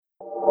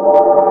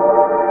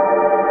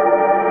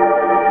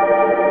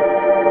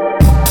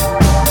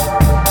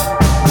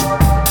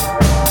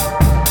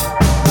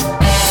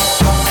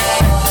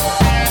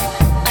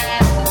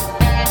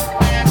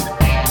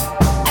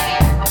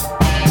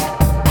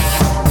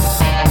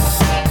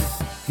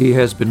He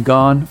has been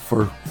gone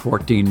for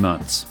 14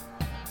 months,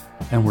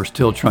 and we're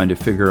still trying to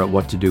figure out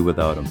what to do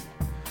without him.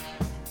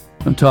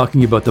 I'm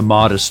talking about the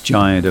modest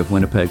giant of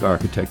Winnipeg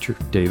architecture,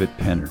 David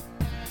Penner.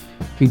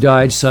 He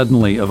died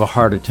suddenly of a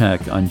heart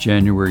attack on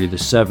January the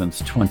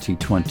 7th,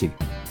 2020.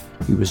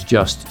 He was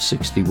just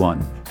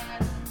 61.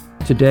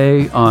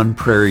 Today on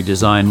Prairie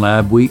Design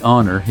Lab, we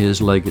honor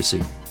his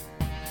legacy.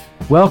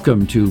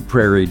 Welcome to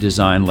Prairie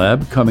Design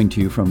Lab, coming to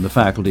you from the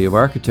Faculty of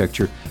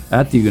Architecture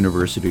at the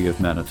University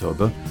of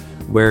Manitoba,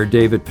 where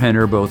David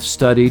Penner both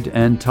studied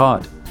and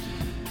taught.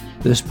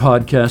 This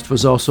podcast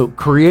was also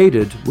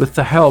created with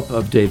the help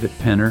of David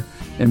Penner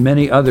and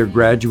many other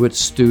graduates,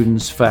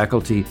 students,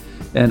 faculty,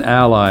 and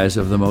allies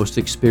of the most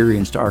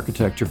experienced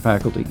architecture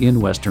faculty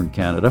in Western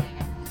Canada.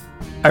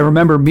 I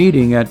remember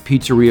meeting at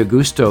Pizzeria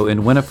Gusto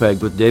in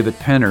Winnipeg with David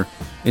Penner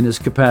in his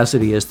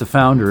capacity as the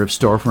founder of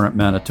Storefront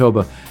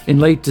Manitoba in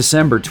late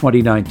December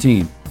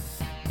 2019.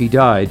 He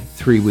died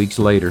 3 weeks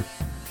later.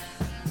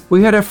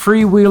 We had a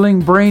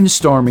freewheeling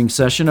brainstorming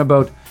session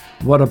about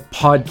what a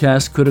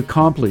podcast could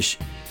accomplish.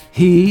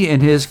 He, in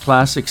his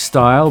classic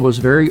style, was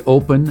very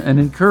open and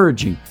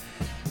encouraging.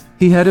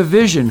 He had a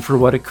vision for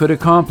what it could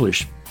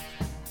accomplish.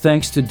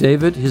 Thanks to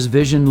David, his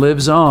vision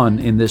lives on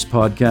in this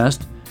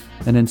podcast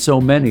and in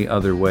so many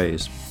other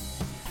ways.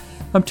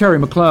 I'm Terry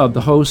McLeod, the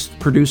host,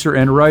 producer,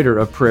 and writer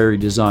of Prairie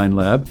Design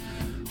Lab.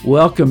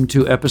 Welcome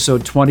to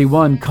episode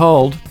 21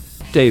 called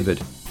David.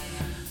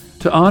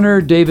 To honor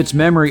David's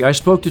memory, I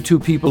spoke to two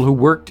people who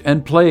worked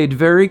and played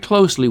very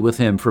closely with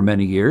him for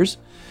many years.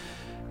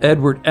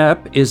 Edward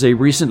Epp is a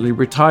recently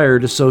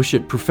retired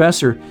associate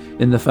professor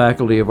in the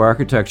Faculty of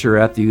Architecture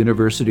at the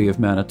University of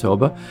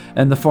Manitoba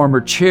and the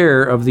former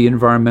chair of the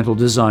Environmental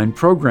Design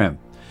Program.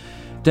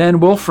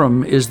 Dan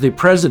Wolfram is the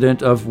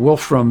president of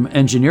Wolfram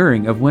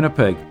Engineering of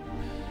Winnipeg.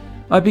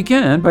 I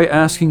began by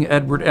asking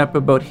Edward Epp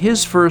about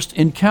his first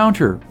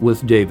encounter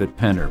with David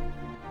Penner.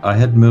 I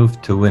had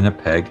moved to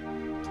Winnipeg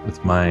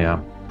with my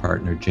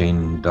partner, Jane,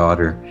 and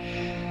daughter,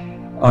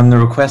 on the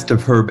request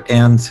of Herb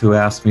Enns, who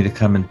asked me to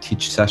come and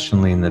teach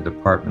sessionally in the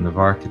Department of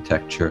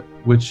Architecture,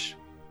 which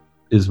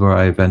is where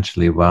I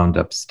eventually wound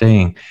up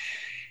staying.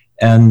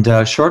 And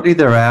shortly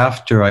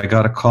thereafter, I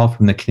got a call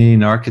from the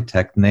Canadian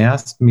Architect, and they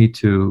asked me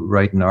to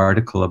write an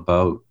article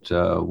about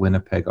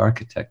Winnipeg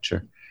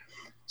architecture.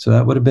 So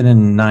that would have been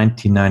in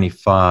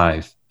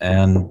 1995.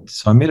 And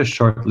so I made a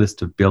short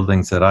list of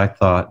buildings that I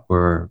thought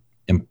were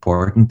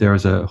important. There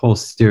was a whole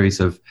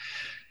series of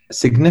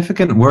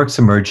significant works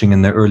emerging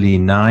in the early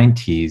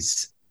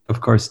 90s.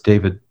 Of course,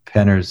 David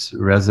Penner's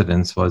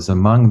residence was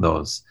among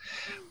those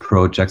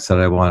projects that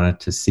I wanted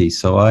to see.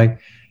 So I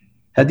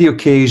had the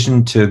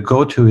occasion to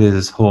go to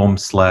his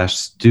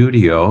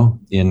home/studio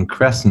in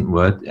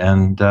Crescentwood,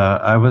 and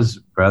I was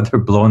rather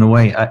blown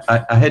away.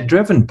 I had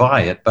driven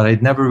by it, but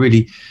I'd never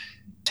really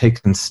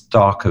taken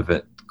stock of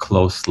it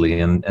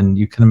closely. And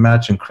you can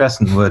imagine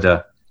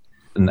Crescentwood,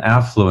 an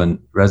affluent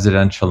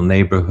residential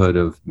neighborhood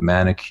of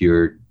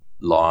manicured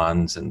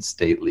lawns and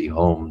stately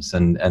homes,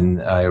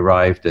 and I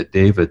arrived at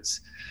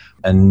David's,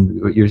 and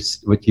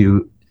what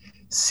you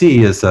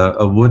see is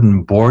a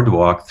wooden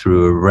boardwalk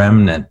through a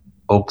remnant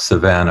oak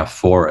savanna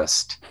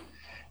forest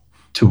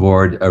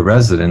toward a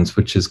residence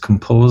which is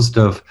composed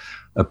of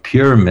a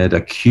pyramid,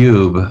 a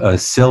cube, a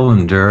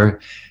cylinder,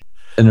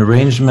 an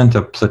arrangement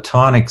of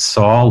platonic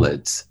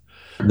solids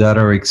that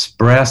are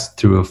expressed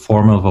through a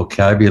formal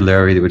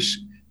vocabulary which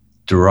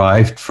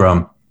derived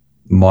from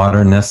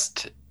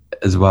modernist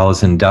as well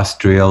as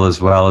industrial,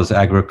 as well as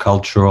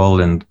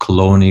agricultural and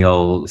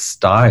colonial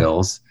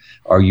styles,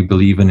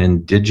 arguably even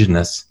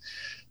indigenous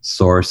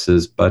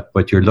sources. But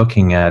what you're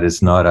looking at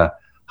is not a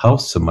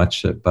house so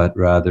much, but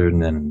rather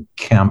an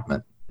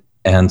encampment.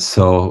 And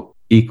so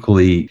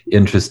equally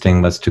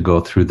interesting was to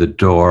go through the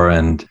door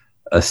and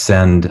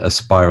ascend a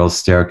spiral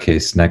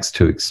staircase next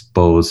to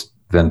exposed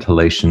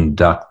ventilation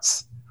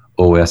ducts,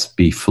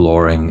 OSB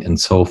flooring, and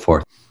so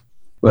forth.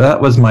 Well,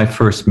 that was my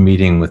first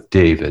meeting with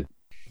David.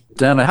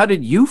 Dana, how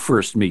did you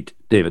first meet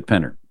David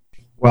Penner?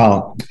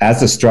 Well,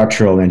 as a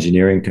structural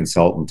engineering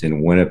consultant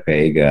in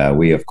Winnipeg,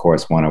 we, of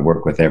course, want to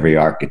work with every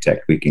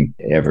architect we can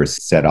ever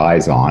set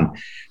eyes on.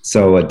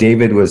 So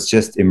David was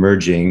just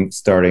emerging,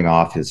 starting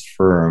off his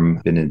firm,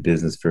 been in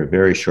business for a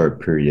very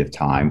short period of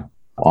time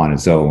on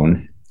his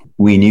own.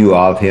 We knew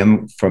of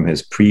him from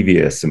his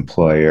previous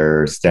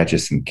employer,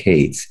 Stetches and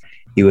Cates.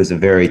 He was a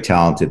very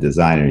talented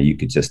designer. You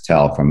could just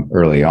tell from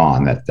early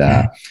on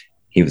that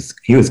he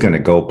was going to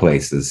go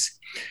places.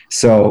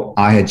 So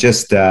I had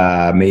just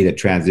made a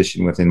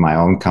transition within my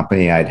own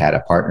company. I'd had a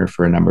partner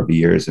for a number of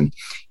years, and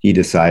he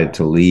decided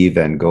to leave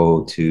and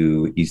go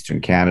to Eastern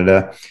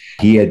Canada.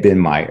 He had been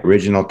my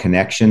original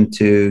connection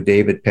to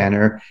David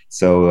Penner.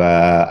 So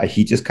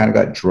he just kind of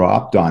got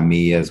dropped on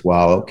me as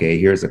well. Okay,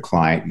 here's a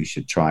client you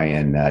should try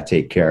and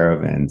take care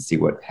of and see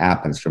what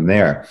happens from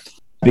there.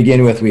 To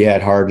begin with, we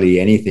had hardly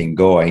anything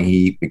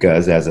going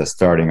because as a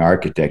starting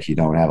architect, you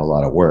don't have a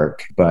lot of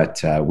work. But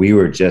we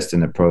were just in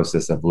the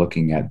process of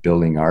looking at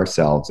building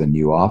ourselves a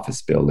new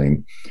office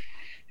building.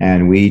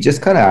 And we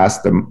just kind of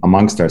asked them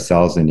amongst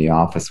ourselves in the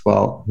office,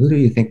 well, who do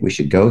you think we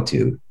should go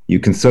to? You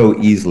can so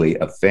easily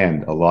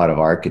offend a lot of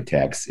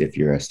architects if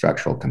you're a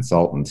structural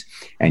consultant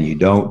and you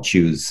don't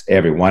choose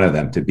every one of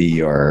them to be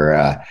your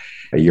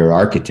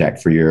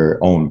architect for your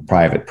own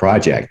private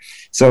project.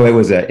 So it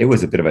was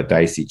a bit of a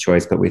dicey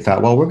choice, but we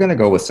thought, well, we're going to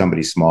go with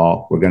somebody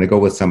small. We're going to go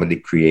with somebody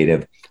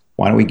creative.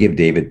 Why don't we give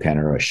David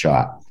Penner a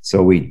shot?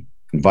 So we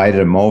invited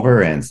him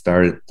over and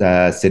started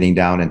sitting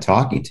down and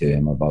talking to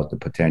him about the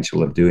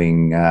potential of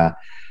doing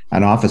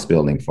an office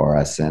building for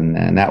us.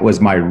 And that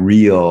was my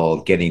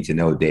real getting to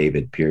know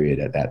David period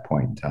at that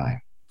point in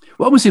time.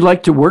 What was he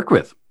like to work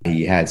with?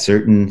 He had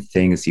certain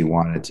things he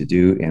wanted to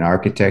do in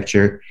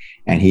architecture,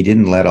 and he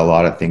didn't let a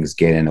lot of things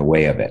get in the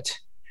way of it.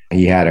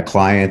 He had a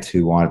client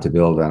who wanted to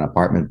build an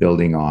apartment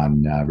building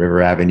on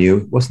River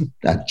Avenue. It wasn't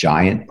a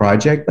giant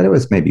project, but it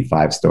was maybe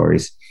 5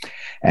 stories.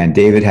 And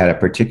David had a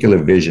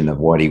particular vision of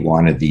what he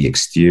wanted the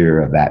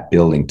exterior of that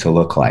building to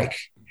look like.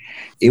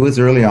 It was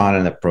early on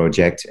in the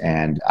project,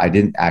 and I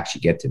didn't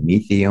actually get to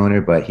meet the owner,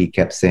 but he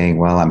kept saying,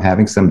 well, I'm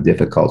having some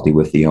difficulty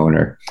with the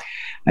owner,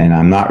 and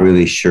I'm not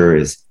really sure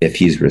if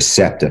he's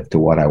receptive to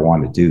what I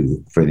want to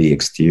do for the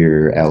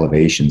exterior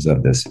elevations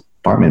of this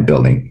apartment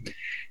building.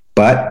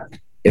 But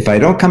if I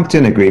don't come to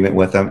an agreement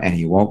with him and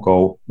he won't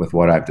go with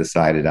what I've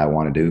decided I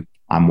want to do,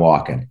 I'm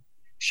walking.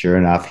 Sure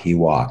enough, he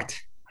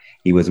walked.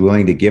 He was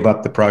willing to give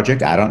up the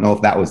project. I don't know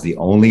if that was the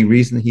only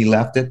reason he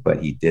left it,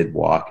 but he did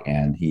walk,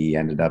 and he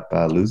ended up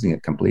losing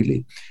it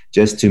completely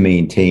just to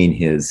maintain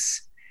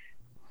his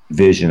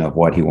vision of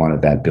what he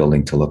wanted that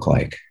building to look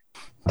like.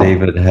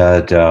 David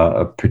had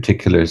a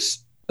particular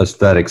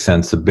aesthetic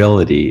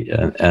sensibility,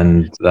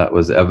 and that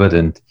was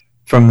evident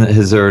from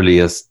his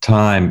earliest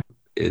time.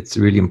 It's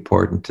really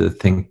important to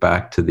think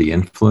back to the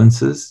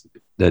influences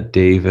that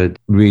David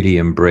really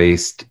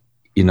embraced.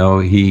 You know,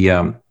 he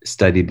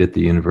studied at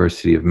the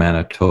University of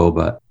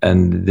Manitoba,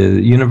 and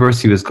the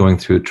university was going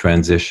through a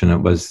transition.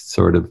 It was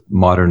sort of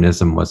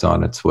modernism was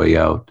on its way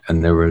out,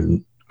 and there were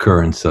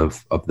currents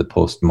of the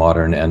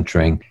postmodern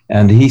entering.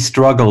 And he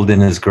struggled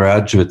in his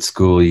graduate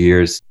school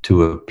years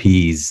to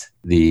appease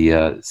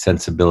the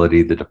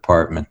sensibility of the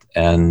department.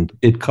 And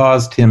it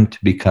caused him to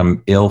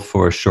become ill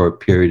for a short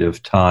period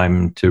of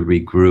time, to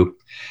regroup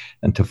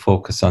and to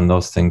focus on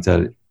those things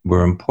that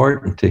were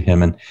important to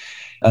him. And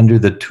under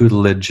the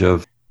tutelage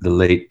of the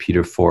late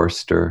Peter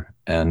Forster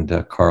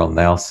and Carl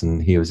Nelson,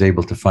 he was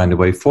able to find a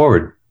way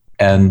forward.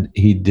 And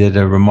he did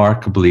a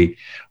remarkably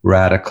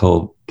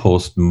radical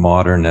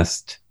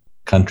postmodernist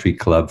country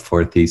club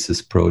for a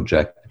thesis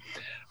project.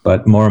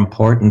 But more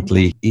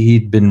importantly,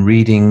 he'd been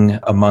reading,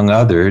 among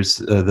others,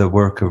 the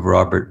work of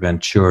Robert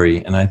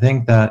Venturi. And I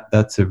think that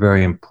that's a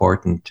very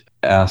important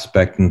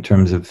aspect in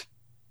terms of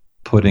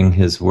putting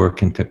his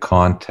work into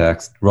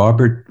context.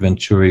 Robert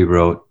Venturi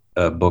wrote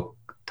a book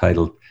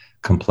titled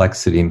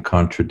Complexity and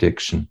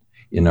Contradiction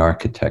in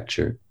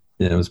Architecture.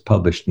 It was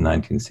published in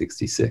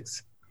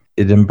 1966.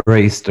 It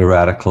embraced a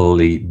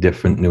radically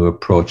different new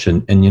approach.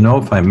 And you know,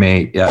 if I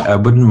may, I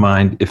wouldn't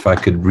mind if I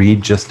could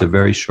read just a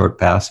very short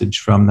passage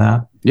from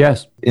that.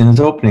 Yes. In his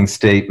opening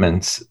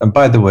statements, and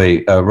by the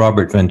way,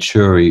 Robert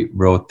Venturi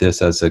wrote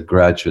this as a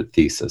graduate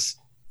thesis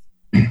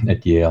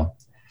at Yale.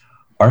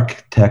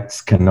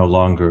 Architects can no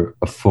longer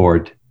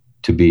afford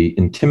to be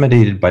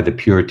intimidated by the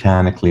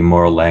puritanically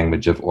moral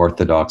language of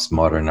orthodox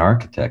modern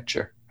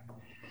architecture.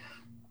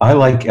 I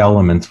like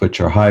elements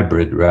which are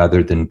hybrid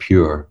rather than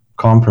pure,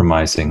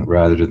 compromising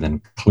rather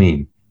than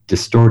clean,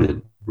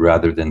 distorted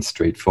rather than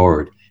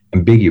straightforward,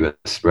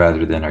 ambiguous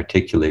rather than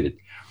articulated,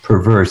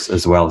 perverse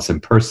as well as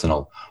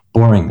impersonal,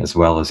 boring as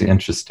well as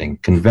interesting,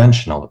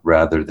 conventional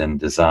rather than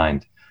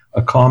designed,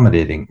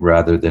 accommodating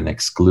rather than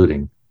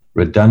excluding,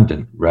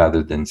 redundant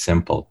rather than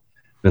simple,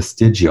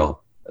 vestigial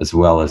as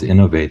well as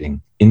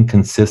innovating,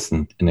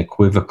 inconsistent and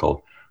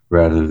equivocal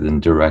rather than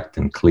direct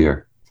and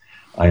clear.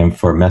 I am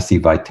for messy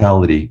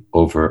vitality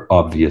over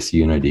obvious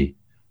unity.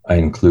 I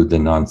include the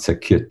non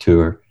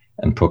sequitur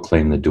and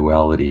proclaim the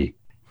duality.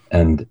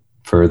 And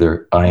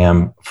further, I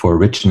am for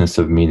richness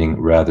of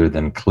meaning rather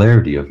than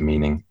clarity of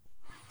meaning,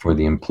 for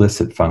the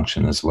implicit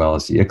function as well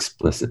as the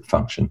explicit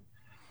function.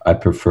 I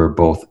prefer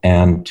both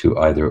and to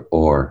either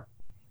or,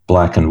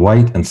 black and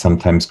white and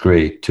sometimes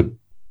gray to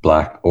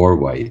black or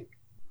white.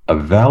 A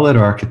valid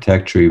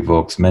architecture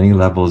evokes many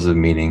levels of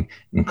meaning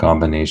and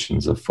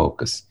combinations of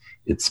focus.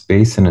 Its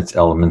space and its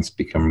elements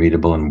become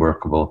readable and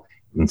workable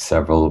in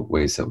several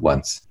ways at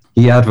once.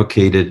 He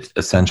advocated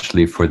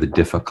essentially for the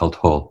difficult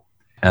whole,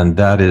 and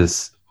that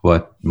is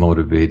what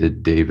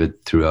motivated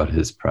David throughout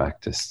his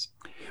practice.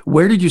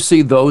 Where did you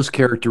see those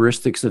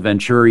characteristics, the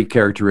Venturi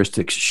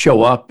characteristics,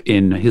 show up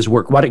in his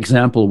work? What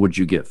example would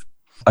you give?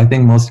 I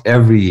think most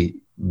every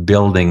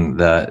building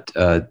that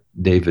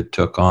David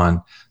took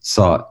on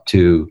sought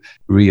to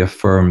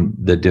reaffirm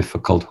the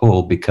difficult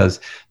whole, because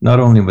not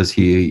only was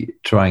he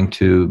trying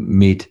to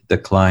meet the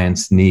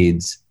client's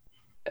needs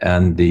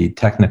and the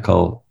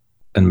technical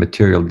and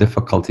material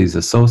difficulties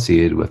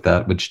associated with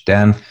that, which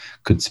Dan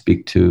could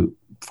speak to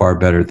far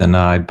better than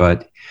I,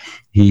 but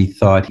he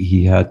thought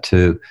he had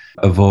to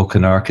evoke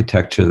an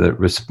architecture that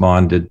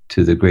responded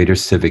to the greater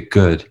civic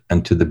good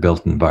and to the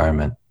built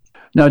environment.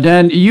 Now,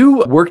 Dan,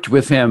 you worked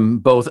with him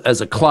both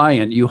as a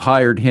client. You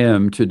hired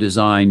him to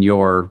design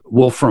your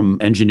Wolfram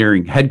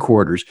Engineering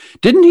headquarters.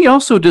 Didn't he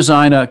also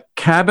design a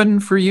cabin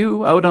for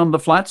you out on the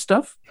flat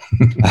stuff?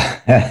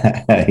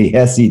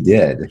 Yes, he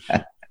did.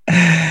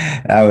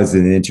 That was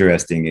an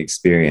interesting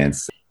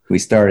experience. We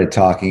started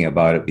talking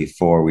about it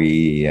before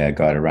we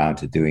got around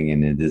to doing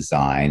it in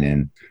design.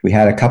 And we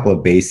had a couple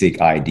of basic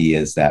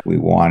ideas that we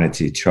wanted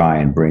to try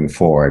and bring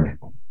forward.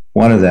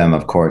 One of them,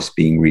 of course,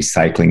 being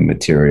recycling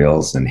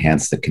materials and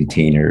hence the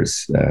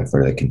containers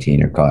for the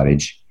container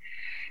cottage.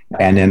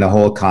 And then the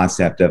whole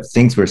concept of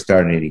things were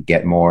starting to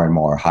get more and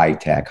more high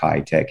tech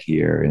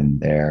here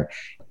and there.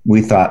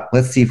 We thought,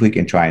 let's see if we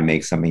can try and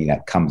make something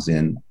that comes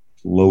in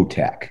low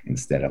tech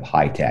instead of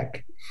high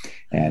tech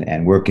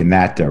and work in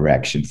that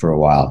direction for a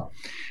while.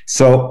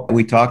 So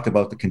we talked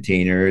about the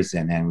containers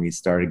and then we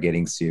started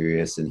getting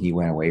serious and he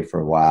went away for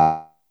a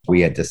while.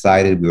 We had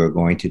decided we were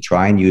going to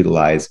try and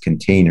utilize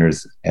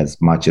containers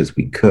as much as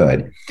we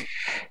could.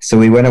 So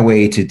we went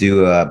away to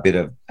do a bit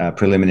of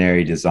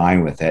preliminary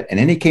design with it. And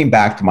then he came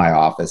back to my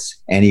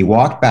office and he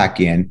walked back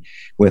in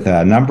with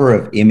a number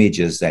of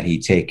images that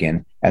he'd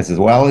taken, as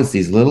well as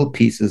these little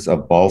pieces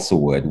of balsa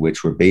wood,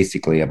 which were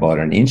basically about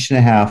 1.5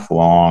 inches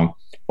long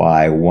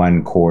by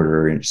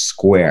 1/4 inch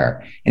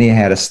square. And he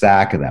had a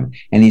stack of them.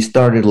 And he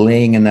started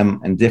laying in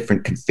them in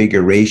different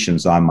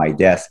configurations on my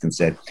desk and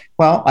said,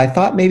 well, I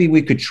thought maybe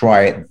we could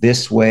try it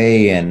this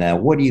way.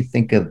 And what do you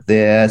think of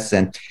this?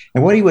 And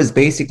what he was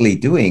basically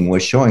doing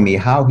was showing me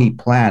how he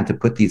planned to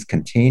put these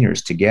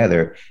containers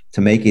together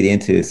to make it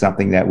into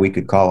something that we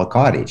could call a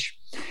cottage.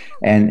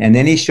 And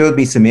then he showed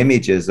me some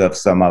images of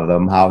some of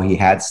them, how he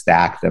had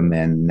stacked them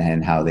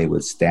and how they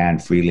would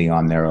stand freely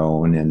on their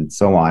own and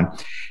so on.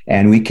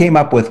 And we came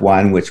up with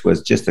one which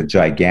was just a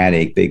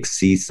gigantic big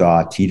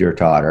seesaw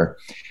teeter-totter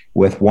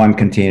with one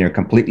container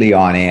completely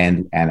on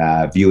end and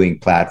a viewing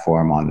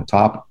platform on the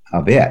top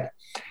of it.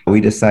 We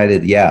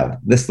decided, yeah,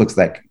 this looks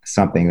like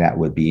something that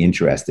would be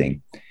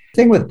interesting. The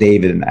thing with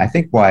David, and I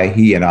think why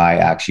he and I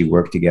actually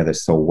worked together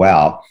so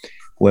well,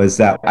 was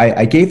that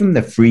I gave him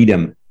the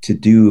freedom to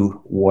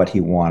do what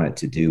he wanted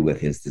to do with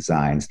his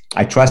designs.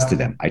 I trusted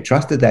him. I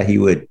trusted that he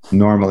would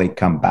normally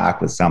come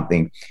back with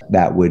something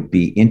that would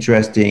be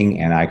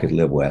interesting and I could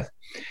live with.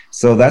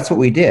 So that's what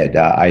we did.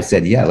 I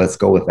said, yeah, let's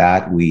go with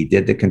that. We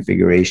did the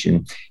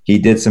configuration. He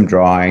did some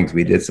drawings.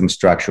 We did some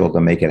structural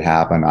to make it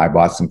happen. I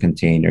bought some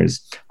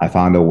containers. I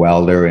found a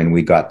welder and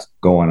we got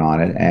going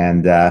on it.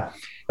 And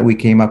we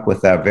came up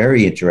with a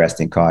very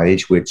interesting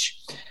cottage, which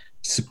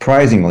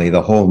surprisingly,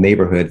 the whole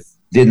neighborhood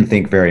didn't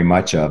think very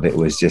much of. It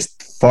was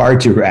just far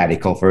too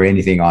radical for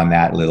anything on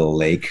that little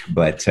lake.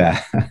 But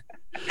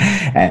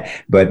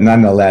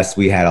nonetheless,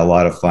 we had a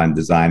lot of fun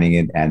designing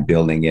it and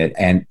building it.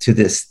 And to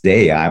this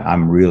day,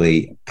 I'm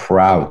really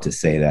proud to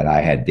say that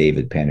I had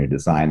David Penner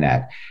design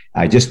that.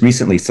 I just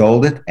recently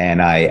sold it and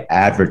I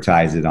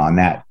advertised it on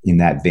that in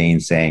that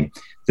vein, saying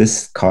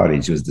this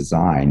cottage was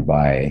designed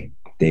by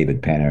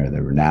David Penner,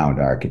 the renowned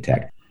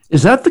architect.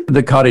 Is that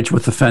the cottage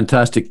with the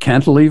fantastic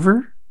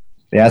cantilever?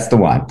 That's the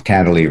one.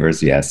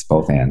 Cantilevers, yes,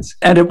 both ends.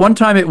 And at one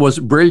time it was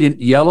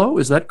brilliant yellow.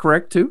 Is that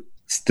correct too?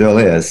 Still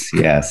is,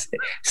 yes.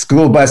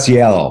 School bus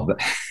yellow.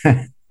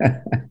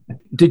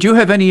 Did you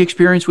have any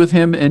experience with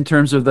him in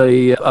terms of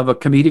a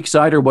comedic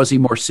side, or was he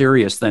more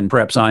serious than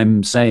perhaps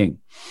I'm saying?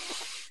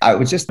 I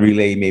would just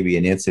relay maybe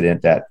an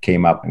incident that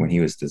came up when he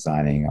was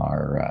designing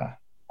our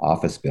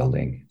office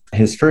building.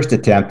 His first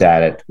attempt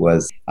at it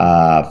was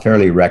a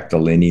fairly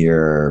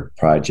rectilinear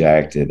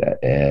project. It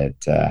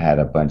had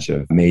a bunch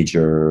of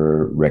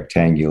major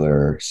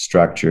rectangular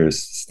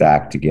structures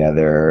stacked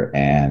together,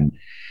 and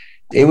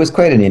it was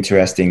quite an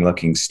interesting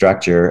looking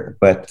structure.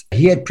 But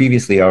he had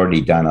previously already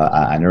done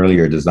an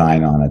earlier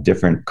design on a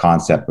different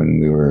concept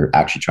when we were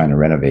actually trying to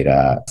renovate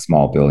a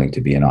small building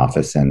to be an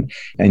office. And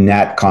in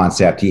that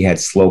concept, he had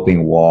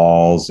sloping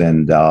walls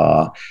and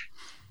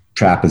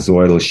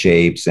trapezoidal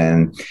shapes.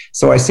 And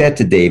so I said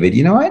to David,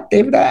 you know what,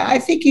 David, I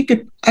think you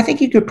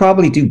could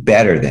probably do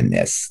better than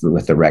this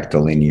with the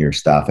rectilinear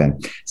stuff.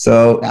 And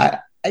so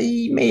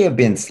he may have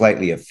been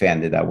slightly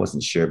offended. I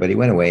wasn't sure, but he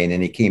went away and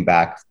then he came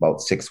back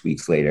about 6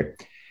 weeks later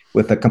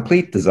with a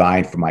complete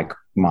design for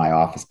my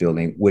office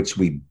building, which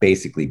we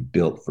basically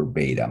built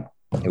verbatim.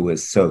 It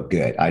was so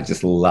good. I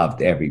just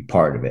loved every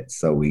part of it.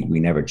 So we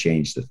never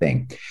changed the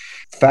thing.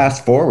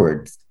 Fast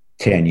forward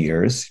 10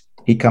 years,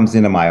 he comes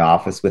into my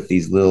office with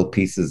these little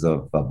pieces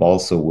of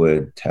balsa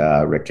wood,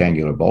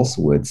 rectangular balsa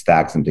wood,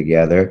 stacks them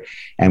together,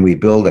 and we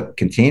build a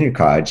container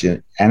cottage.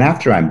 And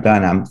after I'm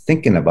done, I'm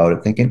thinking about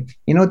it, thinking,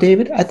 you know,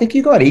 David, I think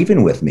you got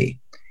even with me.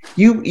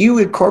 You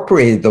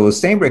incorporated those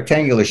same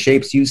rectangular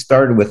shapes you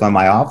started with on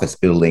my office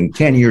building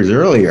 10 years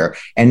earlier,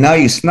 and now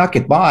you snuck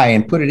it by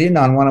and put it in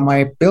on one of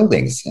my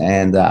buildings.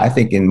 And I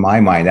think in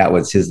my mind, that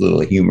was his little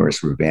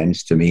humorous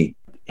revenge to me.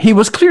 He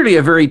was clearly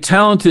a very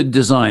talented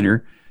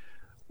designer.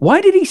 Why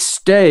did he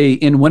stay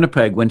in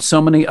Winnipeg when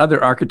so many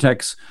other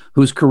architects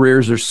whose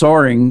careers are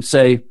soaring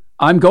say,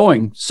 I'm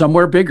going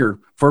somewhere bigger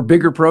for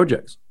bigger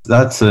projects?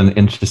 That's an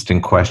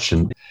interesting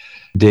question.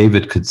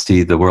 David could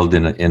see the world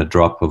in a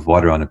drop of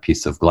water on a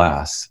piece of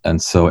glass.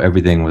 And so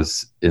everything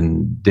was,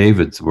 in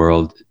David's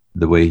world,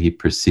 the way he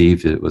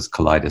perceived it was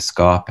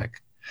kaleidoscopic.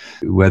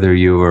 Whether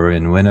you were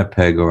in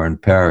Winnipeg or in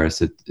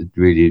Paris, it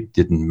really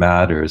didn't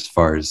matter as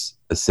far as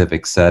a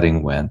civic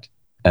setting went.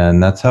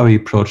 And that's how he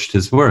approached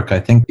his work. I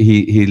think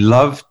he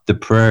loved the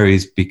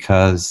prairies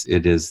because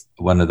it is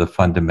one of the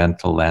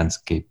fundamental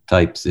landscape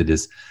types. It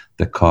is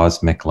the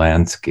cosmic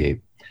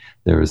landscape.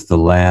 There is the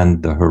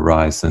land, the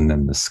horizon,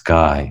 and the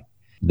sky.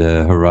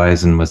 The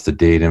horizon was the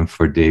datum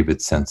for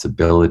David's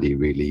sensibility,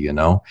 really,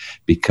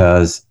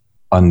 because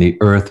on the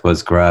earth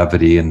was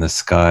gravity, and the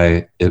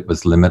sky, it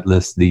was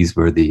limitless. These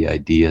were the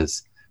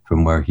ideas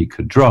from where he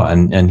could draw.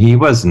 And he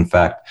was, in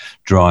fact,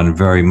 drawn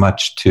very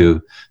much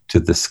to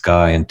the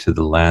sky and to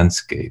the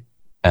landscape.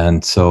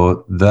 And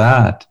so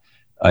that,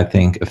 I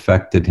think,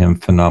 affected him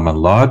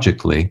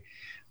phenomenologically,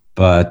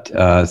 but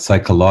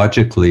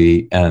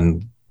psychologically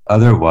and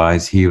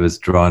otherwise, he was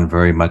drawn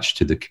very much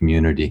to the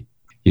community.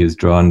 He was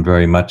drawn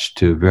very much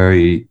to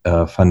very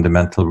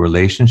fundamental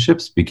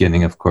relationships,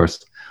 beginning, of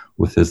course,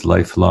 with his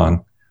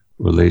lifelong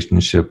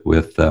relationship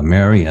with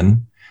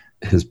Marion,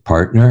 his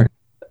partner,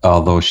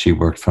 although she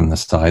worked from the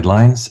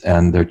sidelines,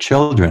 and their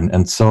children.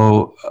 And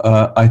so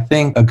I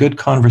think a good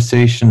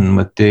conversation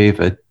with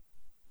David,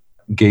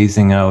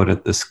 gazing out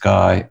at the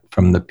sky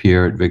from the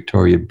pier at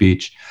Victoria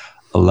Beach,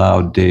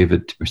 allowed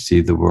David to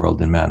perceive the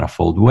world in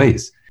manifold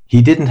ways.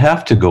 He didn't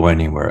have to go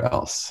anywhere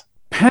else.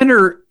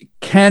 Penner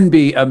can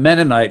be a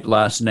Mennonite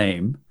last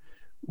name.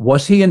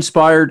 Was he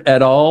inspired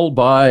at all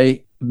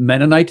by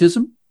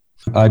Mennonitism?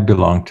 I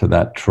belong to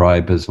that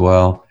tribe as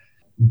well.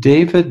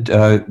 David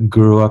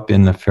grew up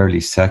in a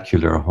fairly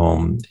secular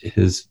home.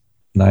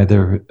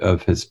 Neither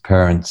of his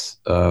parents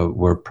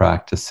were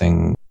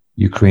practicing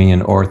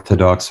Ukrainian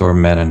Orthodox or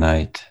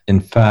Mennonite. In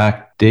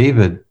fact,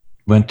 David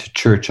went to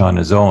church on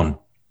his own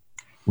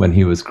when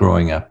he was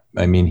growing up.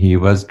 I mean, he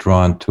was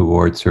drawn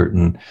toward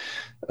certain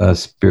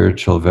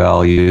spiritual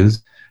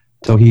values.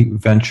 So he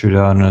ventured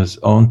on his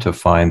own to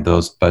find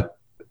those. But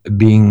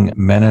being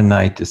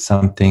Mennonite is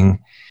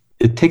something,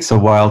 it takes a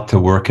while to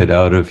work it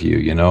out of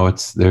you.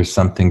 There's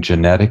something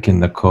genetic in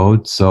the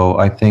code. So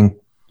I think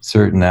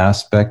certain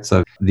aspects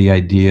of the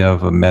idea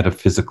of a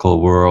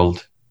metaphysical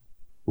world,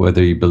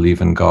 whether you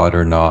believe in God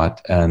or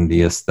not, and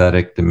the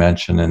aesthetic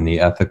dimension and the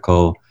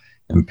ethical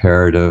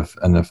imperative,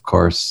 and of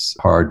course,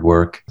 hard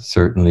work,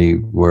 certainly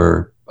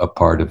were a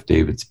part of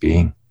David's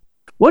being.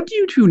 What do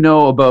you two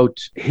know about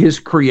his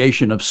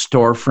creation of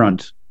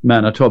Storefront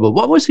Manitoba?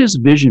 What was his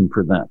vision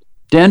for that?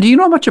 Dan, do you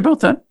know much about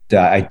that?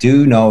 I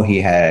do know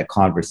he had a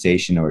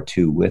conversation or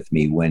two with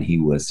me when he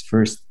was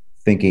first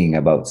thinking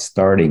about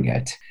starting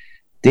it.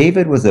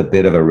 David was a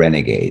bit of a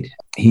renegade.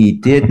 He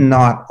did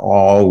not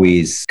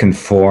always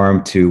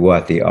conform to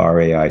what the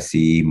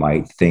RAIC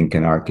might think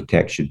an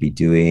architect should be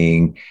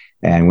doing.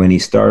 And when he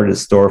started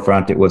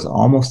Storefront, it was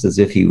almost as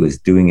if he was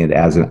doing it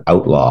as an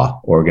outlaw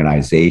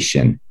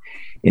organization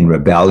in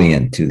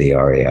rebellion to the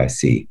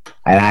RAIC.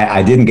 And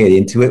I didn't get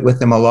into it with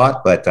him a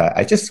lot, but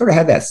I just sort of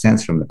had that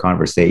sense from the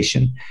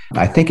conversation.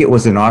 I think it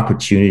was an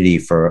opportunity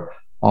for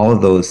all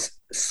of those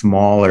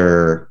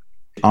smaller,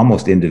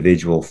 almost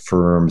individual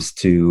firms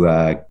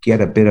to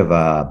get a bit of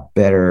a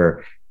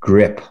better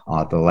grip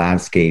on the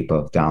landscape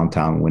of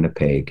downtown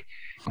Winnipeg.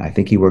 I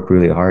think he worked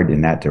really hard in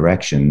that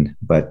direction,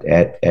 but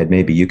Ed,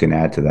 maybe you can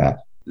add to that.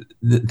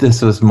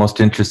 This was most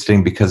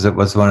interesting because it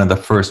was one of the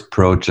first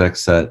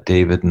projects that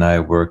David and I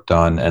worked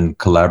on and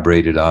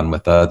collaborated on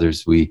with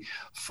others. We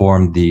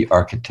formed the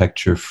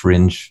Architecture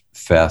Fringe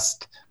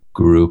Fest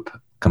group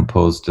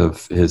composed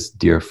of his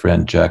dear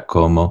friend Jack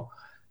Como,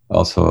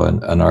 also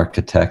an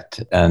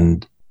architect,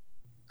 and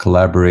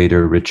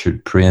collaborator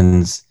Richard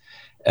Prinz,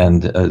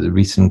 and a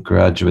recent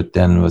graduate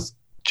then was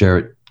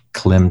Jarrett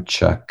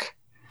Klimchuk,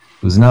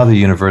 who's now the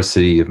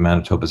University of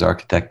Manitoba's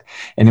architect.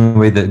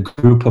 Anyway, the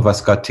group of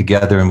us got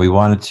together and we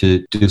wanted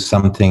to do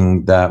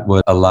something that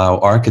would allow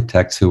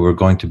architects who were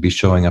going to be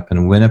showing up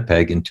in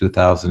Winnipeg in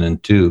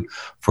 2002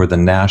 for the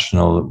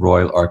National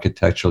Royal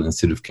Architectural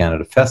Institute of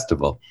Canada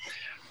Festival.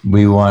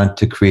 We wanted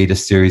to create a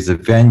series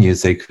of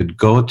venues they could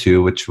go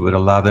to, which would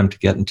allow them to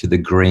get into the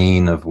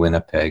grain of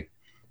Winnipeg.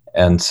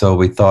 And so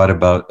we thought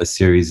about a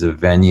series of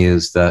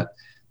venues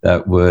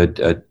that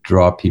would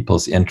draw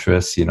people's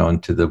interest,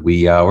 into the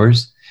wee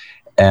hours.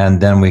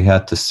 And then we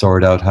had to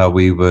sort out how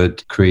we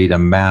would create a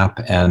map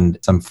and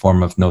some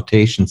form of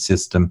notation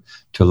system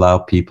to allow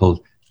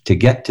people to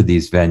get to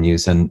these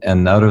venues.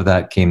 And out of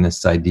that came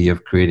this idea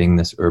of creating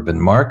this urban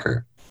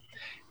marker.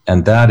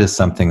 And that is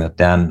something that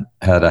Dan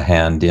had a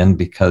hand in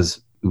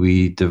because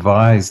we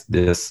devised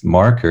this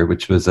marker,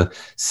 which was a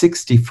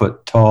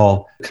 60-foot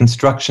tall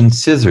construction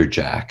scissor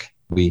jack.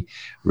 We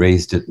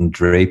raised it and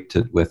draped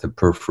it with a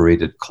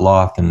perforated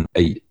cloth and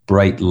a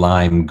bright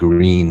lime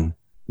green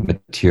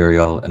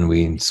material, and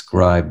we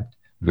inscribed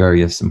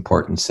various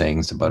important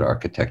sayings about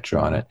architecture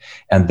on it.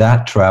 And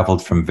that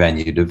traveled from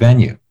venue to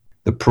venue.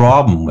 The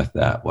problem with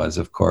that was,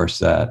 of course,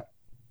 that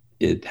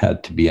it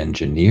had to be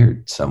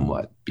engineered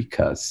somewhat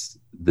because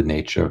the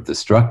nature of the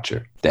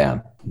structure.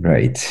 Dan.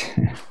 Right.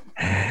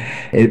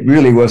 It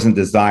really wasn't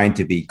designed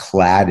to be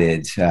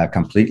cladded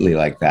completely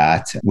like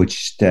that,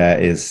 which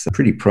is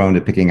pretty prone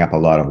to picking up a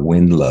lot of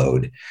wind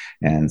load.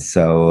 And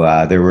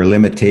so there were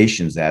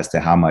limitations as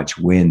to how much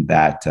wind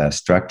that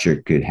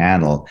structure could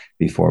handle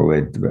before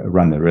it would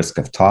run the risk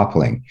of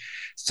toppling.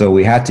 So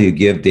we had to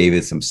give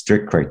David some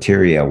strict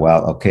criteria.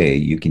 Well, okay,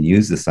 you can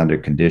use this under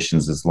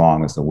conditions as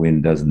long as the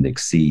wind doesn't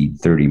exceed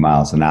 30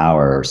 miles an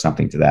hour or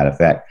something to that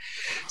effect.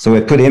 So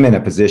it put him in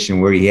a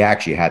position where he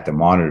actually had to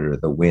monitor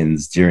the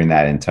winds during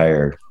that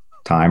entire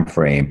time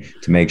frame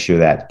to make sure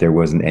that there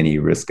wasn't any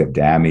risk of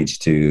damage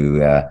to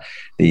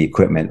the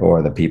equipment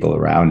or the people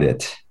around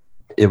it.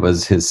 It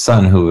was his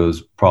son, who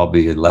was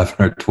probably 11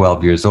 or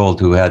 12 years old,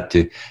 who had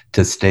to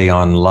stay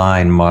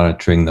online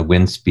monitoring the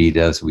wind speed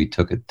as we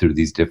took it through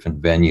these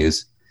different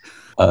venues.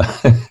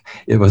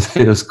 It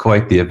was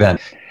quite the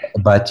event.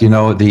 But, you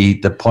know,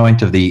 the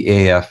point of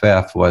the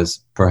AFF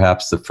was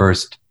perhaps the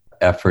first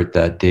effort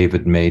that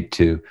David made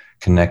to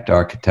connect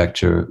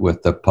architecture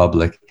with the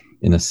public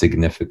in a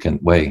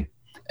significant way.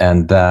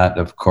 And that,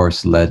 of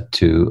course, led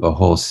to a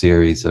whole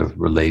series of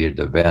related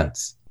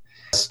events.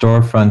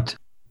 Storefront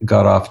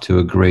got off to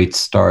a great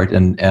start,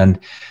 and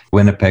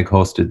Winnipeg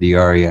hosted the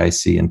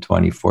REIC in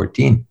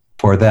 2014.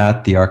 For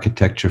that, the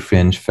Architecture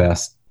Fringe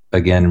Fest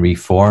again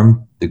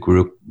reformed. The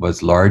group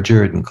was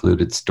larger. It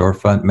included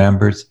Storefront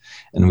members,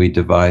 and we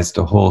devised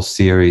a whole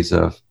series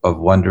of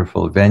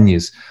wonderful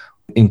venues,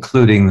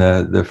 including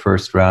the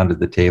first round of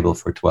the Table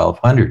for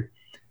 1200,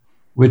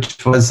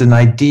 which was an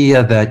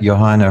idea that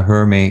Johanna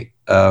Herme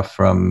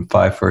from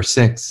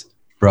 546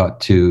 brought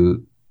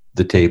to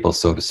the table,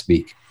 so to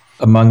speak.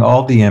 Among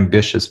all the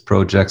ambitious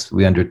projects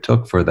we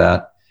undertook for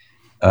that,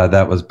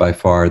 that was by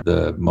far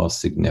the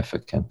most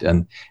significant.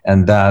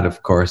 And that,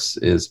 of course,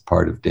 is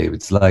part of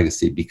David's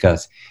legacy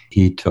because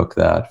he took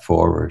that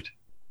forward.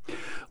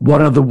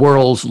 One of the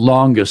world's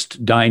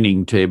longest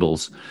dining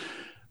tables.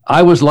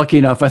 I was lucky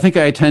enough, I think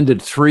I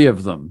attended 3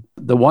 of them.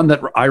 The one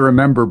that I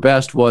remember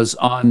best was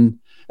on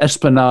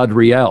Esplanade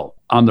Riel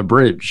on the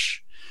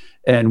bridge.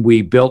 And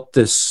we built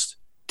this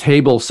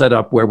table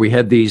setup where we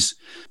had these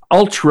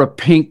ultra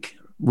pink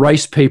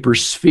rice paper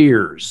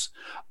spheres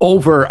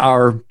over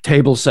our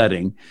table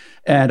setting.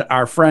 And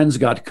our friends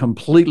got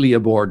completely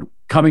aboard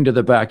coming to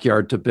the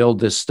backyard to build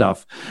this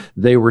stuff.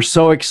 They were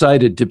so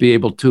excited to be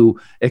able to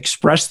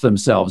express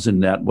themselves in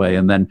that way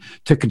and then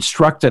to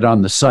construct it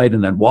on the site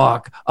and then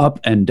walk up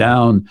and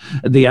down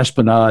the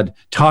Esplanade,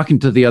 talking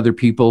to the other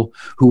people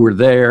who were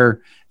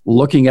there,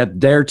 looking at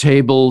their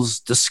tables,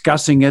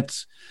 discussing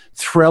it,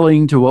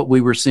 thrilling to what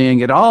we were seeing.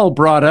 It all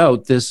brought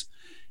out this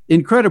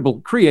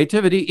incredible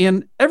creativity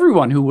in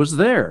everyone who was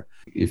there.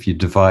 If you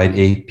divide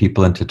 8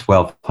 people into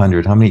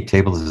 1,200, how many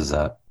tables is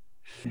that?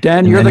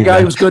 Dan, you're the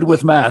guy who's good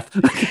with math.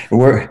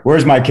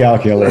 Where's my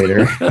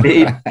calculator?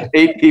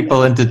 eight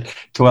people into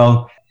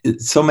 12.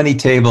 So many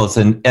tables,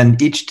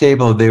 and each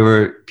table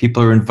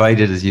people were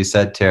invited, as you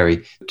said,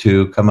 Terry,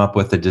 to come up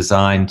with a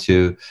design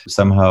to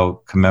somehow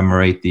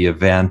commemorate the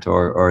event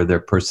or their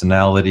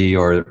personality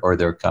or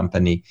their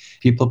company.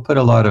 People put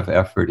a lot of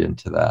effort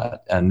into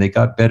that, and they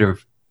got better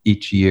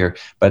each year.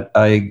 But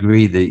I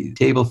agree, the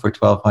Table for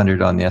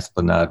 1200 on the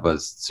Esplanade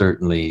was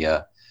certainly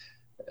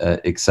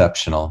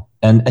exceptional.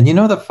 And you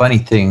know, the funny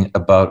thing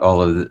about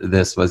all of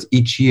this was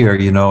each year,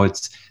 you know,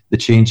 it's the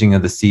changing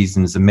of the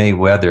seasons. The May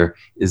weather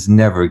is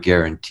never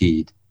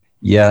guaranteed.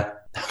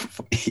 Yet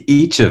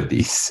each of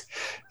these,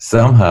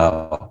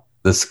 somehow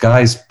the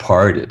skies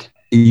parted.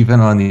 Even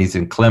on these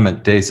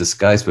inclement days, the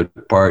skies would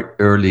part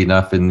early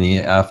enough in the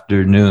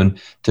afternoon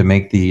to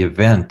make the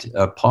event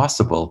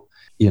possible.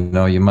 You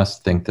know, you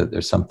must think that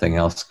there's something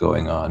else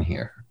going on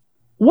here.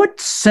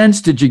 What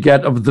sense did you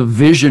get of the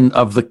vision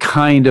of the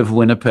kind of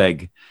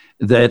Winnipeg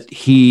that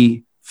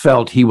he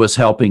felt he was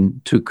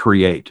helping to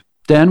create?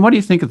 Dan, what do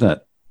you think of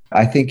that?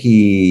 I think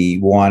he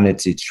wanted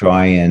to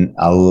try and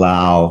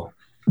allow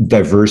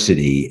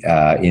diversity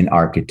in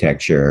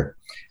architecture.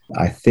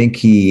 I think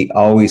he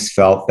always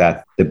felt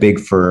that the big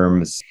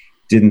firms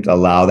didn't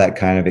allow that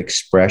kind of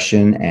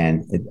expression.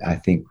 And I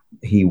think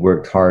he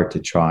worked hard to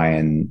try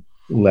and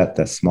let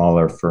the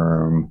smaller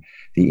firm,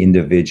 the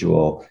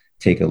individual,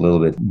 take a little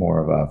bit more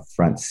of a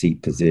front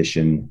seat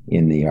position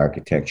in the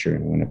architecture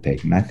in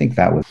Winnipeg. And I think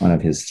that was one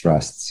of his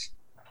thrusts.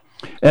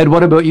 Ed,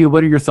 what about you?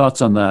 What are your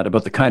thoughts on that,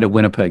 about the kind of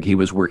Winnipeg he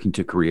was working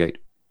to create?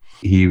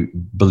 He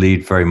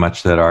believed very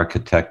much that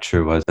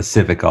architecture was a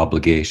civic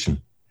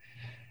obligation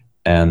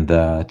and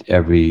that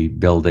every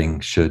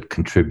building should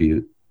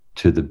contribute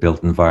to the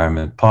built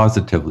environment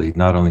positively,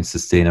 not only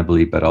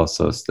sustainably, but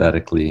also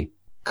aesthetically,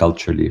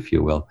 culturally, if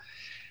you will.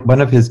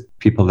 One of his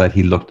people that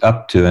he looked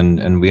up to,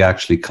 and we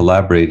actually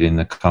collaborated in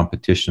a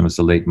competition, was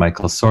the late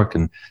Michael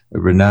Sorkin, a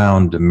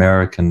renowned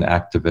American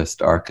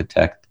activist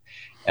architect.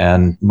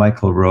 And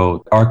Michael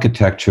wrote,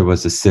 architecture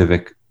was a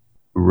civic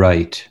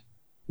right,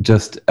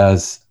 just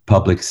as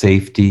public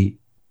safety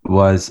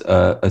was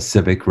a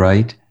civic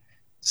right,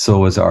 so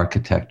was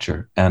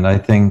architecture. And I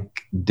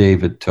think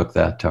David took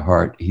that to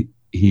heart.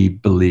 He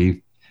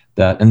believed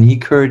that, and he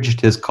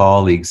encouraged his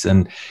colleagues.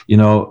 And,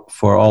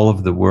 for all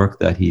of the work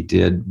that he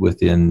did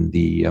within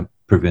the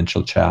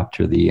provincial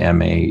chapter, the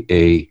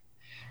MAA,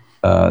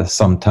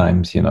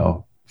 sometimes,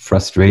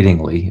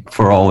 frustratingly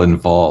for all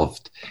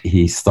involved,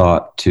 he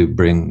sought to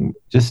bring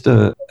just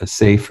a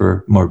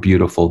safer, more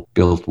beautiful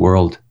built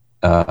world,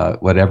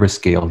 whatever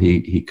scale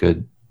he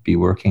could be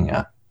working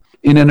at.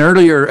 In an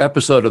earlier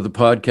episode of the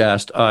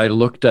podcast, I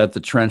looked at the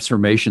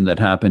transformation that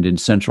happened in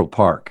Central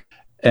Park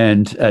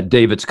and at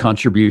David's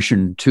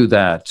contribution to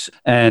that.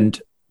 And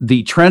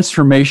the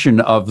transformation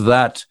of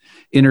that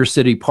inner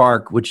city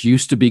park, which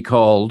used to be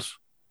called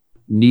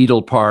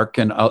Needle Park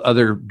and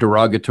other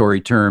derogatory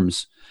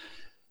terms,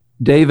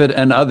 David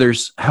and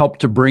others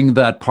helped to bring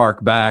that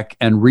park back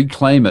and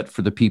reclaim it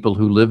for the people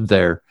who lived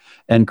there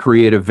and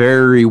create a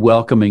very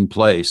welcoming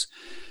place.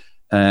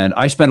 And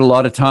I spent a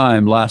lot of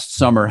time last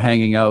summer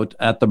hanging out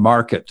at the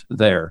market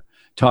there,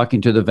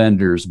 talking to the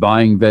vendors,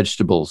 buying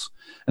vegetables.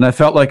 And I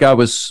felt like I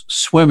was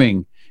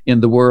swimming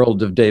in the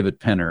world of David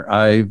Penner.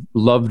 I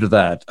loved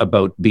that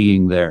about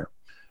being there.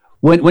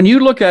 When you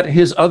look at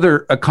his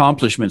other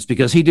accomplishments,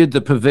 because he did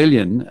the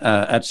pavilion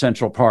at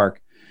Central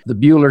Park, the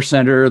Buehler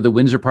Center, the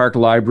Windsor Park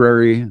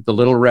Library, the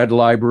Little Red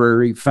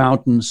Library,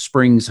 Fountain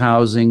Springs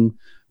Housing,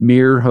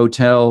 Mere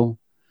Hotel,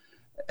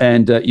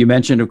 and you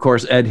mentioned, of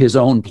course, Ed, his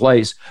own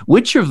place.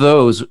 Which of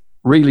those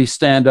really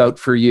stand out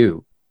for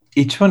you?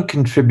 Each one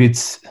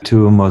contributes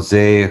to a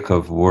mosaic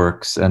of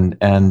works, and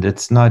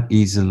it's not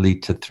easily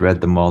to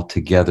thread them all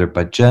together,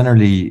 but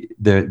generally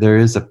there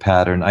is a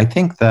pattern. I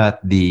think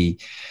that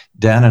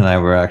Dan and I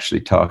were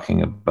actually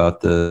talking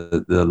about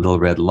the Little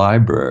Red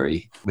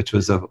Library, which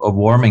was a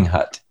warming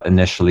hut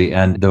initially,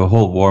 and the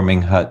whole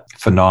warming hut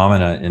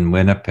phenomena in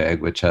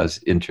Winnipeg, which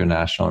has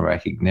international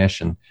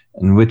recognition,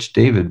 in which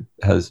David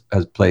has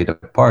played a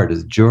part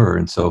as juror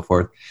and so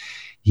forth.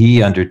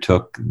 He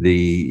undertook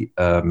the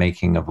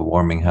making of a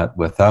warming hut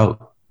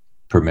without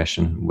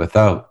permission,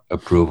 without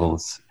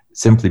approvals,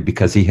 simply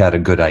because he had a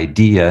good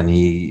idea and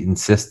he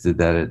insisted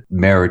that it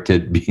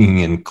merited being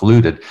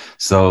included.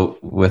 So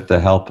with the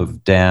help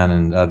of Dan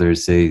and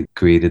others, they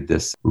created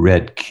this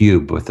red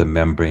cube with a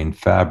membrane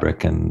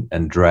fabric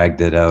and dragged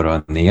it out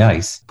on the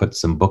ice, put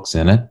some books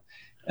in it,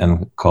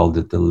 and called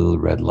it the Little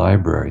Red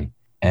Library.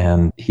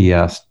 And he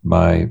asked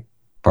my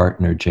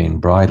partner, Jane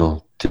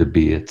Bridle,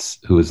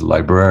 who is a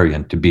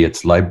librarian, to be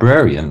its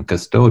librarian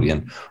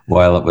custodian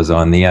while it was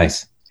on the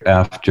ice.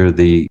 After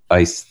the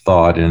ice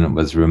thawed and it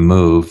was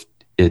removed,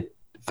 it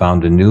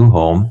found a new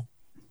home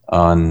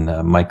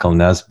on Michael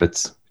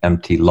Nesbitt's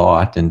empty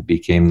lot and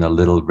became the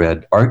Little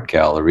Red Art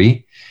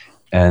Gallery.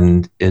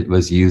 And it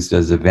was used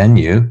as a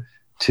venue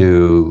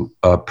to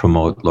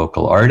promote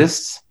local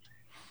artists.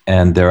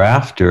 And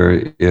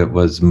thereafter, it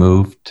was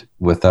moved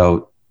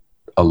without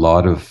a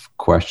lot of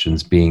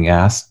questions being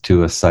asked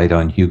to a site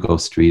on Hugo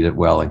Street at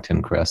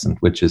Wellington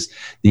Crescent, which is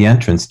the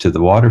entrance to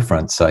the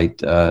waterfront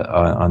site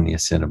on the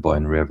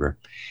Assiniboine River.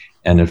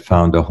 And it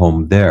found a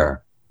home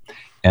there.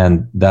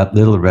 And that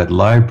Little Red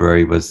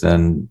Library was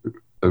then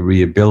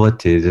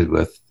rehabilitated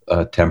with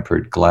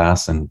tempered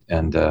glass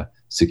and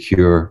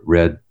secure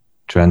red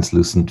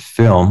translucent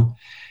film.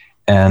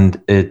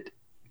 And it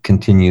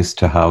continues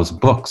to house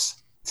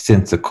books.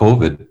 Since the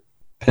COVID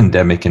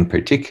pandemic in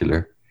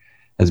particular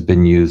has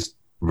been used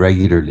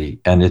regularly,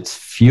 and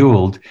it's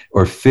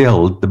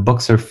the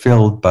books are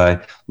filled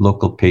by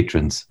local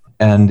patrons,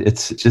 and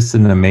it's just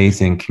an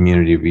amazing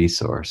community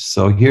resource.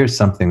 So here's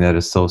something that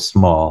is so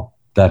small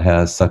that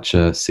has such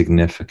a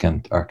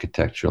significant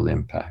architectural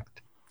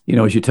impact.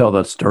 As you tell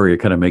that story, it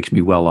kind of makes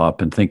me well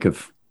up and think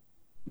of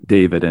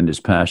David and his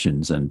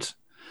passions and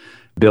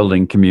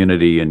building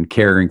community and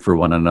caring for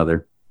one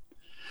another.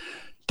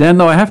 Dan,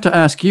 though, I have to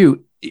ask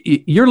you,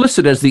 you're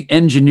listed as the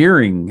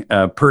engineering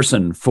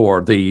person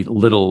for the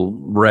Little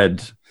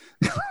Red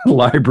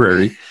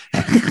Library.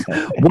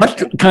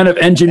 What kind of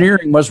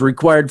engineering was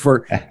required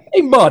for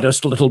a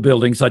modest little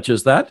building such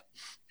as that?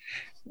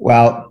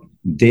 Well,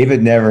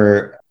 David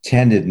never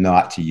tended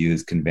not to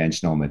use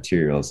conventional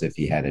materials if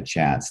he had a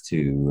chance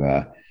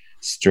to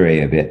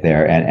stray a bit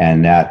there,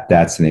 and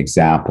that's an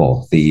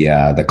example. The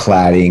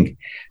cladding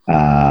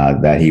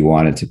that he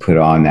wanted to put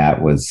on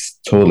that was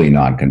totally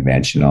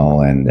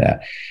non-conventional, and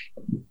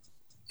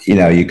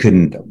you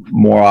couldn't,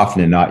 more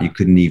often than not, you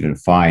couldn't even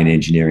find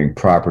engineering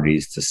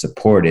properties to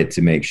support it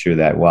to make sure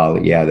that,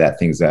 that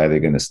thing's either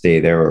going to stay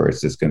there or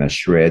it's just going to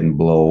shred and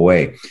blow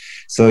away.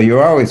 So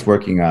you're always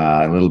working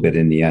a little bit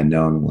in the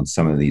unknown on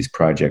some of these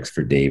projects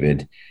for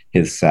David.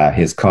 His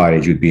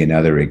cottage would be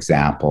another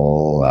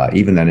example.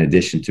 Even in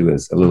addition to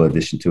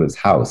his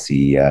house,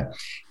 he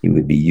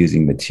would be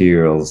using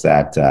materials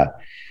that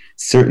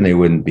certainly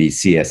wouldn't be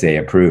CSA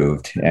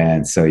approved.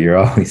 And so you're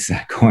always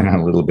going on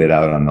a little bit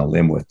out on a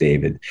limb with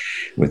David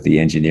with the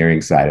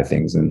engineering side of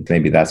things. And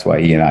maybe that's why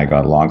he and I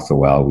got along so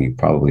well. We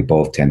probably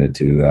both tended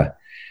to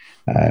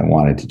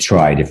wanted to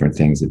try different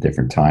things at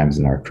different times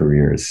in our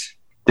careers.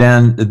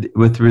 Dan,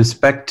 with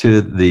respect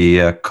to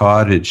the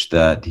cottage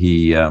that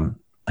he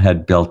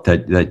had built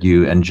that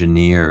you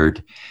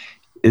engineered,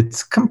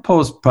 it's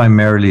composed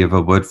primarily of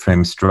a wood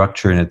frame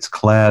structure, and it's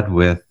clad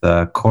with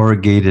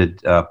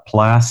corrugated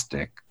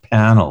plastic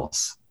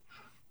panels,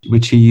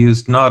 which he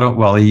used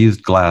he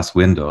used glass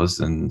windows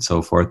and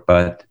so forth,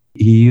 but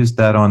he used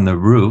that on the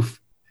roof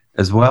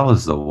as well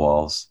as the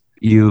walls.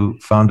 You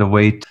found a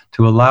way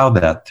to allow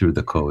that through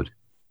the code.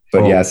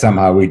 But yeah,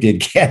 somehow we did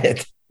get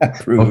it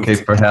approved.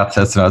 Okay, perhaps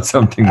that's not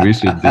something we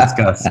should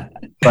discuss.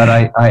 But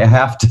I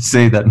have to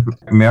say that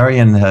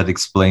Marion had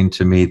explained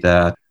to me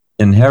that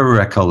in her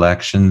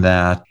recollection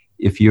that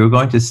if you're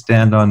going to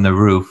stand on the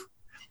roof,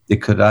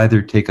 it could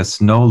either take a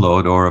snow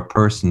load or a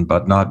person,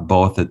 but not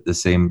both at the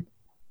same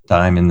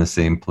time in the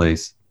same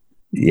place.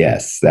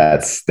 Yes,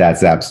 that's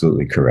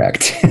absolutely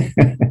correct.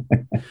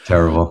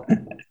 Terrible.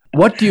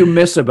 What do you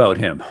miss about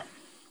him?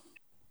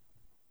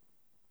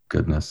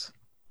 Goodness.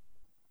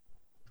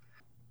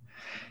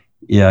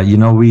 Yeah,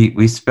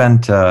 we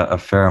spent a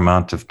fair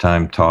amount of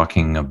time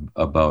talking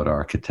about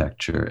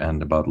architecture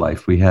and about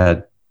life. We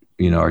had,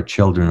 our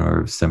children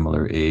are of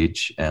similar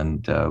age,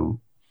 and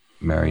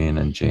Marion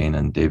and Jane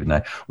and David and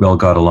I, we all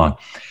got along.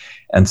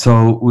 And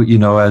so,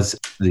 as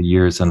the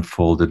years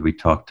unfolded, we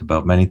talked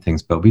about many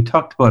things, but we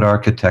talked about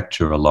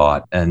architecture a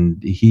lot.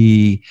 And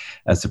he,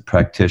 as a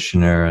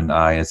practitioner, and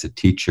I, as a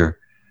teacher,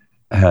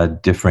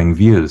 had differing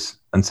views.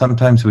 And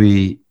sometimes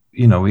we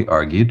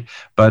argued,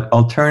 but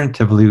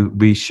alternatively,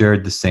 we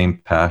shared the same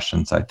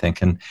passions, I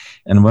think.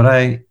 And what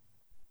I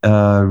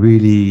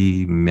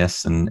really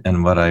miss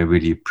and what I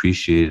really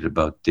appreciated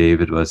about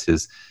David was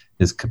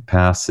his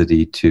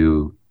capacity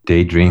to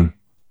daydream,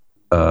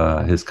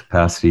 his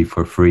capacity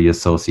for free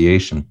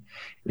association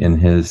in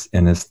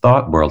his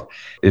thought world.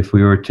 If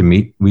we were to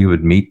meet, we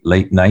would meet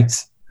late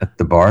nights at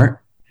the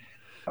bar,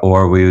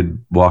 or we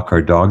would walk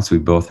our dogs. We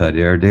both had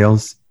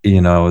Airedales.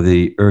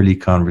 The early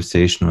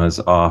conversation was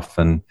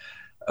often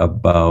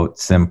about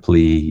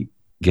simply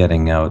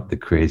getting out the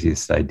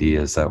craziest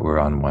ideas that were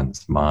on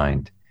one's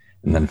mind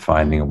and then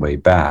finding a way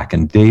back.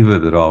 And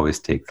David would always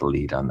take the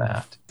lead on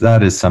that.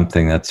 That is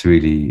something that's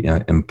really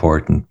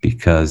important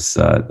because,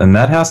 and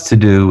that has to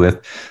do with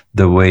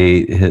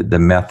the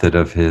method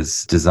of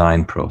his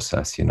design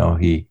process.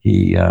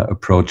 He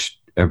approached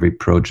every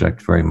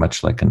project very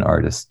much like an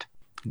artist.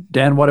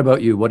 Dan, what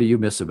about you? What do you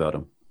miss about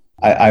him?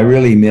 I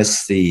really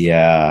miss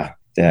the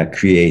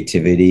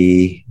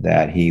creativity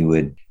that he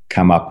would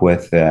come up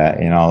with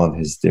in all of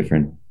his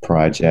different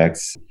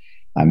projects.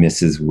 I miss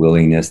his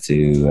willingness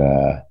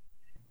to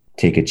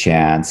take a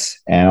chance,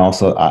 and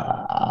also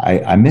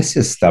I miss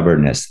his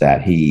stubbornness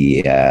that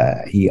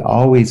he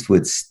always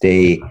would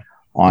stay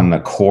on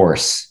the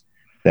course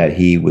that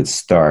he would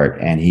start,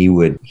 and he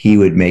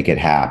would make it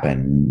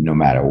happen no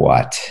matter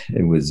what.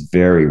 It was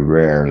very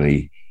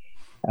rarely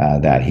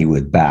that he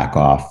would back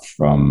off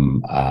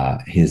from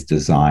his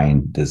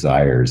design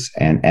desires.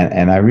 And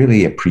I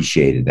really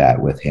appreciated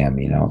that with him.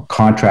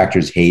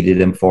 Contractors hated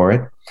him for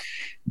it.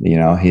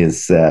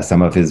 His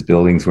some of his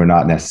buildings were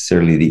not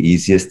necessarily the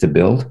easiest to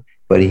build,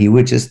 but he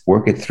would just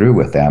work it through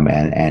with them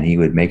and he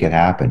would make it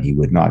happen. He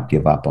would not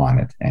give up on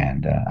it.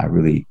 And I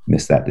really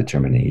miss that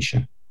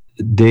determination.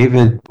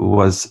 David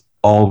was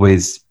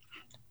always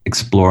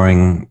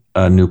exploring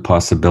new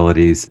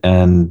possibilities,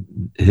 and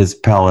his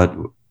palette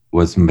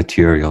was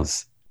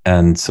materials.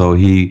 And so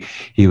he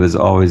was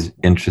always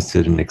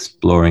interested in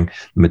exploring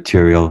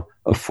material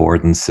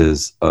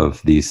affordances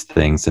of these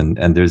things.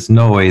 And there's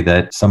no way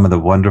that some of the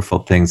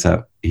wonderful things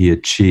that he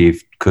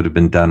achieved could have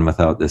been done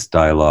without this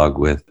dialogue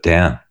with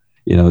Dan.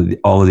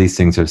 All of these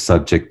things are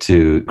subject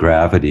to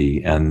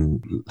gravity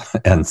and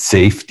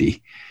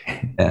safety.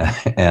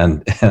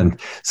 And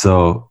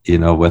so,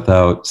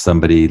 without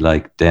somebody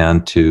like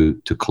Dan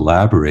to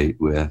collaborate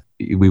with,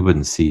 we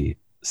wouldn't see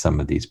some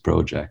of these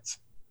projects.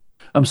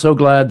 I'm so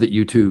glad that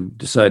you two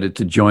decided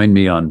to join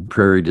me on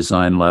Prairie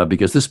Design Lab,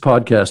 because this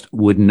podcast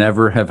would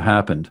never have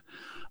happened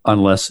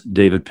unless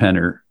David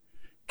Penner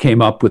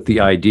came up with the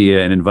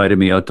idea and invited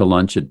me out to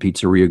lunch at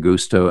Pizzeria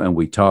Gusto, and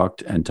we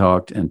talked and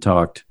talked and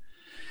talked,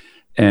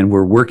 and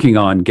we're working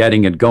on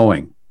getting it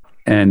going,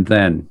 and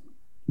then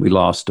we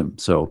lost him.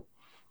 So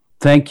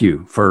thank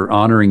you for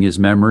honoring his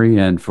memory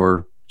and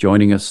for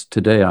joining us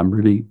today. I'm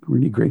really,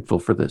 really grateful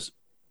for this.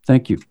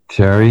 Thank you.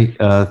 Terry,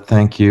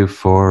 thank you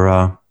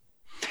for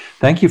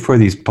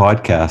these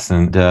podcasts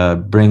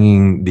and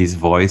bringing these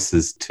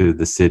voices to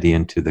the city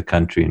and to the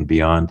country and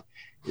beyond.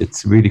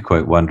 It's really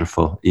quite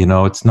wonderful.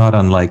 It's not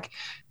unlike,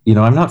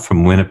 I'm not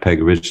from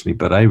Winnipeg originally,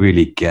 but I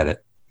really get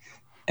it.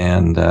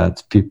 And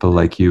it's people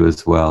like you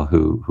as well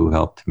who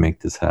helped to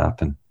make this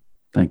happen.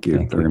 Thank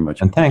you very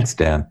much. And thanks,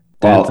 Dan.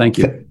 Dan, thank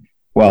you.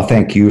 Well,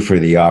 thank you for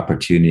the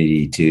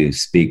opportunity to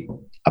speak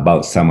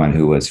about someone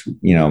who was,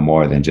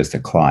 more than just a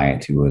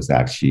client, who was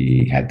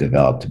actually had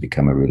developed to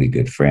become a really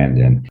good friend.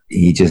 And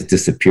he just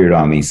disappeared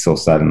on me so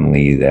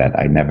suddenly that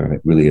I never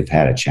really have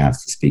had a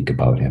chance to speak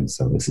about him.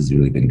 So this has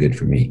really been good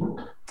for me.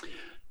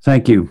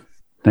 Thank you.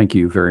 Thank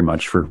you very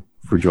much for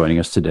joining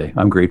us today.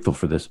 I'm grateful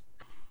for this.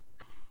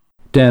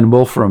 Dan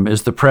Wolfram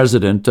is the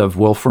president of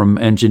Wolfram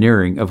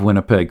Engineering of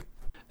Winnipeg.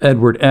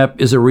 Edward Epp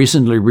is a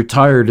recently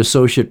retired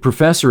associate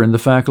professor in the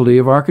Faculty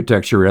of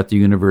Architecture at the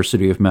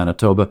University of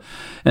Manitoba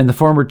and the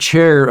former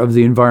chair of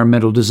the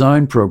Environmental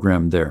Design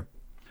program there.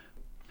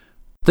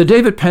 The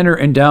David Penner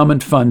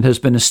Endowment Fund has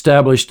been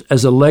established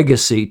as a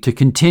legacy to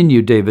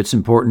continue David's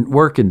important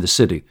work in the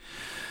city.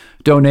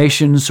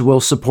 Donations will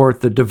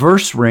support the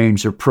diverse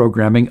range of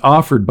programming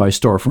offered by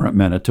Storefront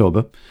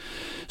Manitoba.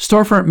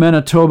 Storefront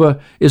Manitoba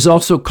is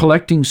also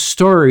collecting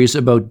stories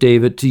about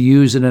David to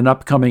use in an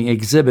upcoming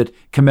exhibit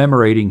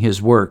commemorating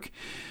his work.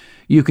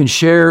 You can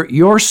share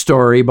your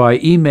story by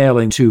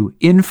emailing to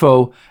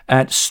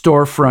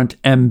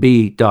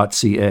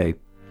info@storefrontmb.ca.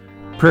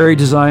 Prairie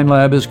Design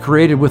Lab is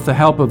created with the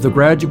help of the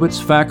graduates,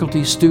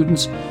 faculty,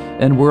 students,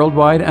 and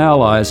worldwide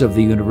allies of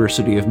the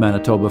University of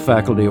Manitoba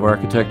Faculty of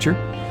Architecture.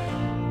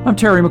 I'm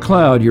Terry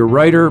McLeod, your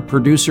writer,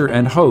 producer,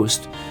 and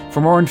host.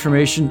 For more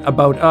information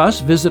about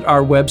us, visit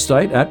our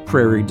website at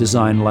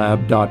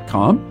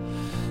prairiedesignlab.com.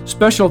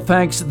 Special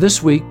thanks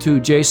this week to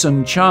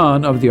Jason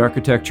Chan of the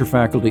Architecture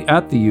faculty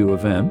at the U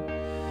of M.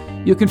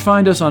 You can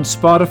find us on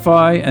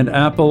Spotify and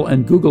Apple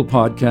and Google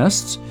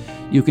Podcasts.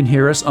 You can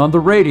hear us on the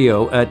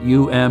radio at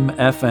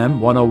UMFM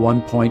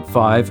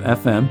 101.5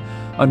 FM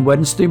on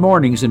Wednesday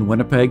mornings in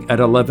Winnipeg at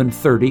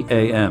 11:30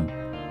 a.m.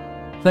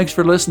 Thanks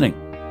for listening.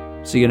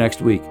 See you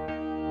next week.